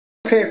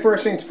Okay,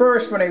 first things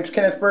first, my name is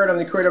Kenneth Bird. I'm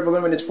the creator of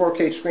luminous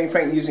 4K screen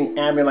paint using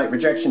ambient light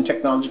rejection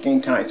technology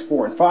gain times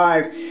 4 and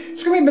 5.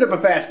 It's going to be a bit of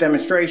a fast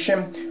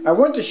demonstration. I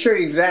want to show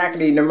you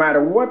exactly, no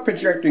matter what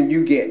projector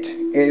you get,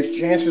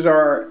 chances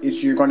are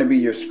you're going to be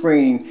your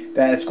screen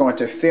that's going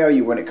to fail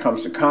you when it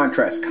comes to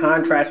contrast.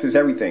 Contrast is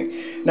everything.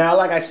 Now,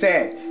 like I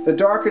said, the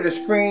darker the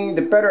screen,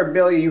 the better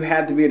ability you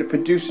have to be able to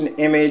produce an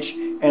image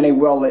in a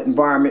well-lit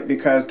environment,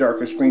 because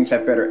darker screens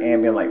have better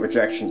ambient light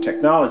rejection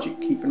technology.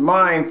 Keep in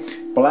mind,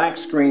 black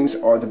screens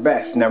are the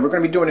best. Now, we're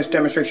going to be doing this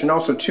demonstration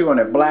also too on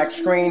a black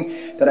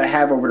screen that I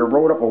have over the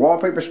rolled up a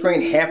wallpaper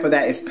screen. Half of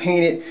that is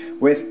painted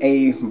with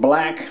a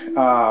black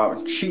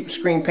cheap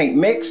screen paint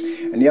mix,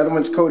 and the other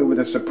one's coated with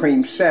a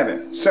Supreme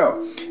 7.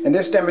 So, in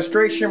this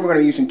demonstration, we're going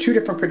to be using two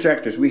different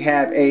projectors. We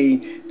have a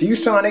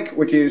ViewSonic,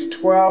 which is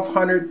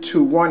 1200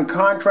 to 1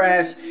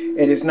 contrast.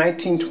 It is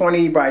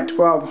 1920 by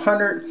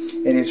 1200.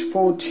 It is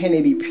full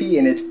 1080p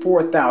and it's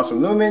 4000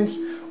 lumens.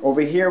 Over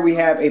here we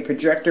have a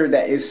projector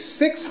that is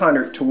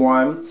 600 to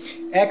 1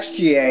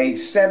 XGA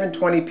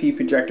 720p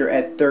projector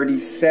at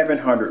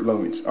 3700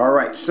 lumens.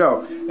 Alright,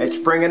 so let's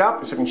bring it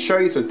up so I can show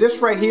you. So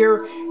this right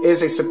here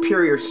is a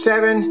Superior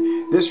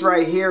 7. This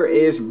right here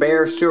is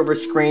bare silver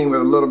screen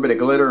with a little bit of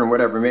glitter and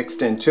whatever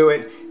mixed into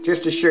it.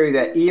 Just to show you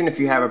that even if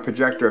you have a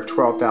projector of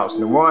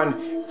 12,000 to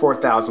 1,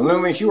 4000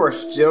 lumens, you are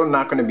still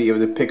not going to be able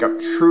to pick up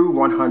true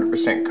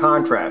 100%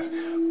 contrast.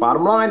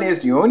 Bottom line is,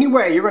 the only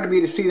way you're going to be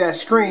able to see that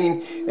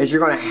screen is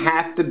you're going to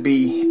have to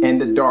be in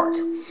the dark.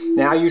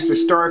 Now, I use the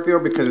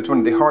Starfield because it's one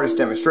of the hardest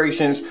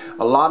demonstrations.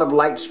 A lot of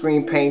light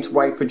screen paints,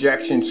 white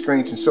projection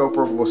screens and so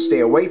forth will stay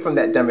away from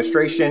that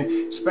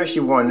demonstration,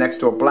 especially one next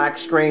to a black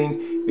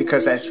screen,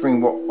 because that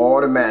screen will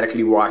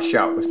automatically wash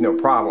out with no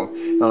problem.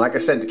 Now, like I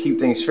said, to keep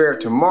things fair,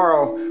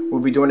 tomorrow we'll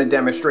be doing a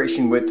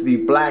demonstration with the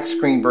black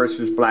screen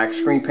versus black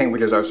screen paint,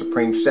 which is our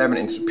Supreme 7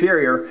 and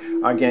Superior,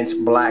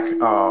 against black,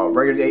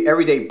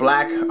 everyday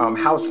black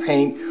house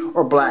paint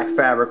or black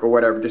fabric or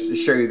whatever, just to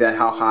show you that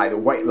how high the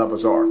white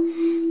levels are.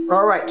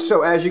 Alright,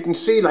 so as you can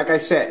see, like I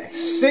said,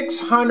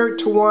 600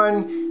 to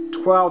 1,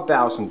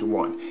 12,000 to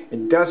 1.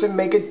 It doesn't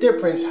make a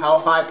difference how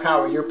high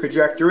power your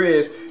projector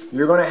is.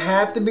 You're going to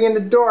have to be in the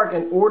dark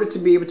in order to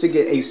be able to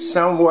get a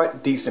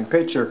somewhat decent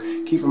picture.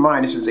 Keep in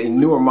mind, this is a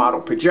newer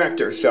model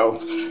projector, so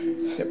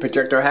the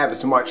projector I have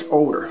is much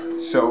older.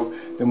 So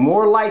the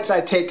more lights I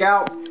take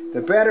out,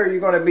 the better you're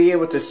going to be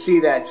able to see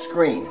that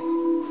screen.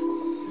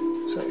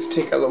 So let's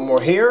take a little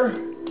more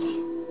here.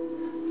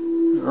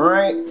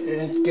 Alright,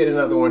 let's get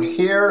another one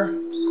here.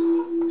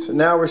 So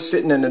now we're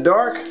sitting in the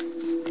dark.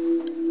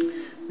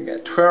 We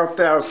got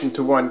 12,000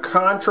 to 1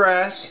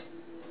 contrast.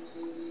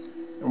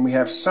 And we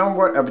have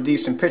somewhat of a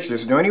decent picture.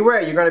 This is the only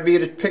way you're going to be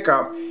able to pick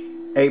up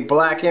a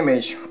black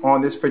image on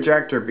this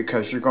projector,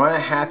 because you're going to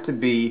have to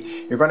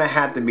be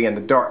in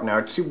the dark.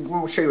 Now,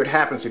 we'll show you what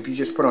happens if you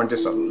just put on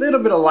just a little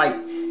bit of light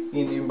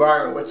in the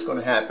environment. What's going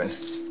to happen?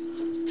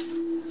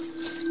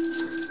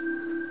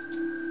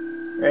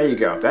 There you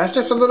go. That's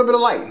just a little bit of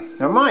light.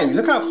 Now mind you,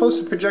 look how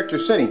close the projector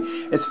is sitting.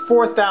 It's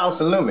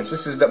 4000 lumens.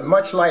 This is the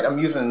much light I'm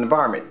using in the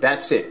environment.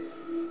 That's it.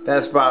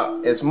 That's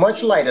about as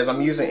much light as I'm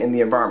using in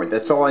the environment.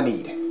 That's all I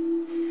need.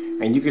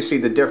 And you can see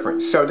the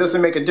difference. So it doesn't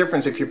make a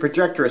difference if your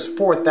projector is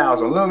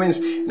 4000 lumens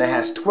and it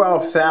has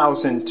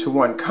 12,000 to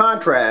 1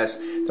 contrast.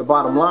 The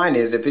bottom line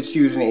is, if it's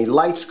using a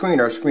light screen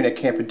or a screen that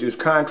can't produce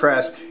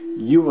contrast,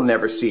 you will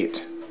never see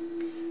it.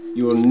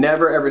 You will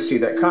never ever see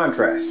that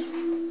contrast.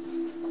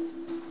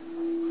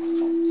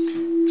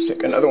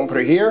 Stick another one, put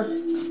it here.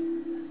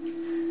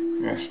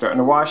 And it's starting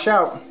to wash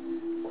out.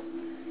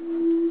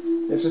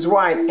 This is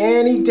why in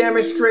any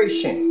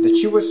demonstration that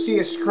you will see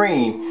a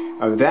screen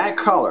of that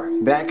color,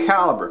 that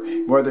caliber,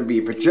 whether it be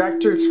a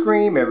projector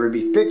screen, whether it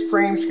be fixed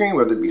frame screen,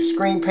 whether it be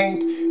screen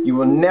paint, you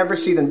will never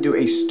see them do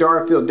a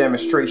Starfield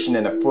demonstration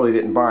in a fully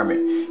lit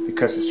environment,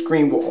 because the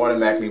screen will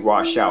automatically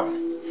wash out.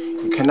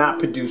 You cannot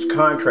produce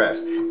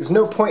contrast. There's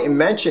no point in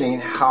mentioning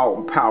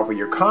how powerful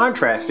your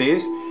contrast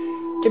is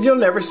if you'll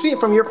never see it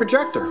from your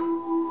projector.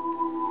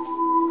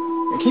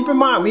 And keep in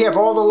mind, we have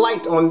all the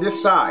light on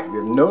this side. We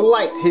have no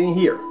light hitting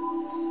here.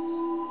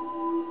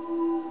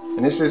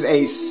 And this is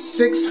a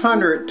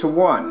 600 to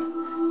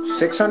 1.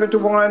 600 to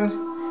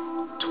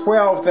 1,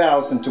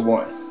 12,000 to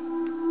 1.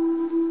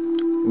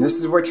 And this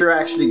is what you're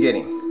actually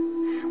getting.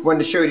 I wanted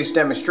to show you this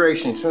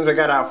demonstration. As soon as I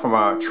got out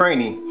from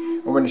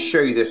training, I wanted to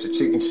show you this so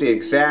you can see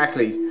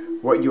exactly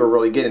what you are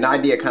really getting. An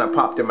idea kind of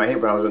popped in my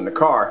head when I was in the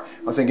car.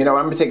 I was thinking, you know,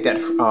 I'm going to take that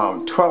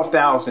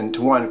 12,000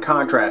 to 1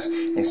 contrast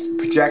and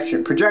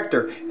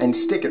projector and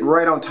stick it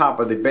right on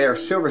top of the bare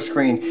silver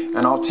screen,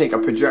 and I'll take a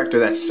projector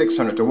that's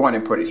 600 to 1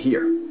 and put it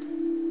here.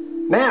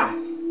 Now,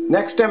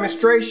 next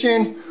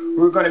demonstration,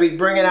 we're going to be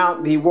bringing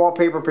out the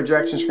wallpaper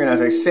projection screen.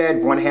 As I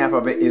said, one half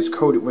of it is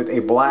coated with a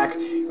black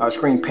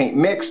screen paint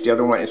mix. The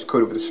other one is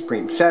coated with a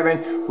Supreme 7.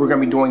 We're going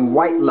to be doing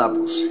white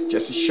levels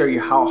just to show you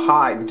how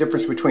high the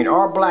difference between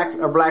our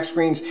black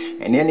screens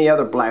and any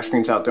other black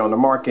screens out there on the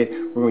market.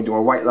 We're going to be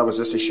doing white levels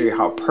just to show you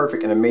how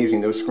perfect and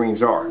amazing those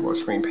screens are, what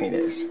screen paint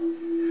is.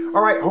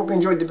 Alright, hope you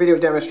enjoyed the video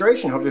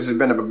demonstration. Hope this has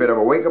been a bit of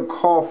a wake-up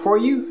call for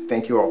you.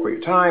 Thank you all for your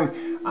time.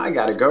 I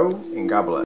gotta go, and God bless.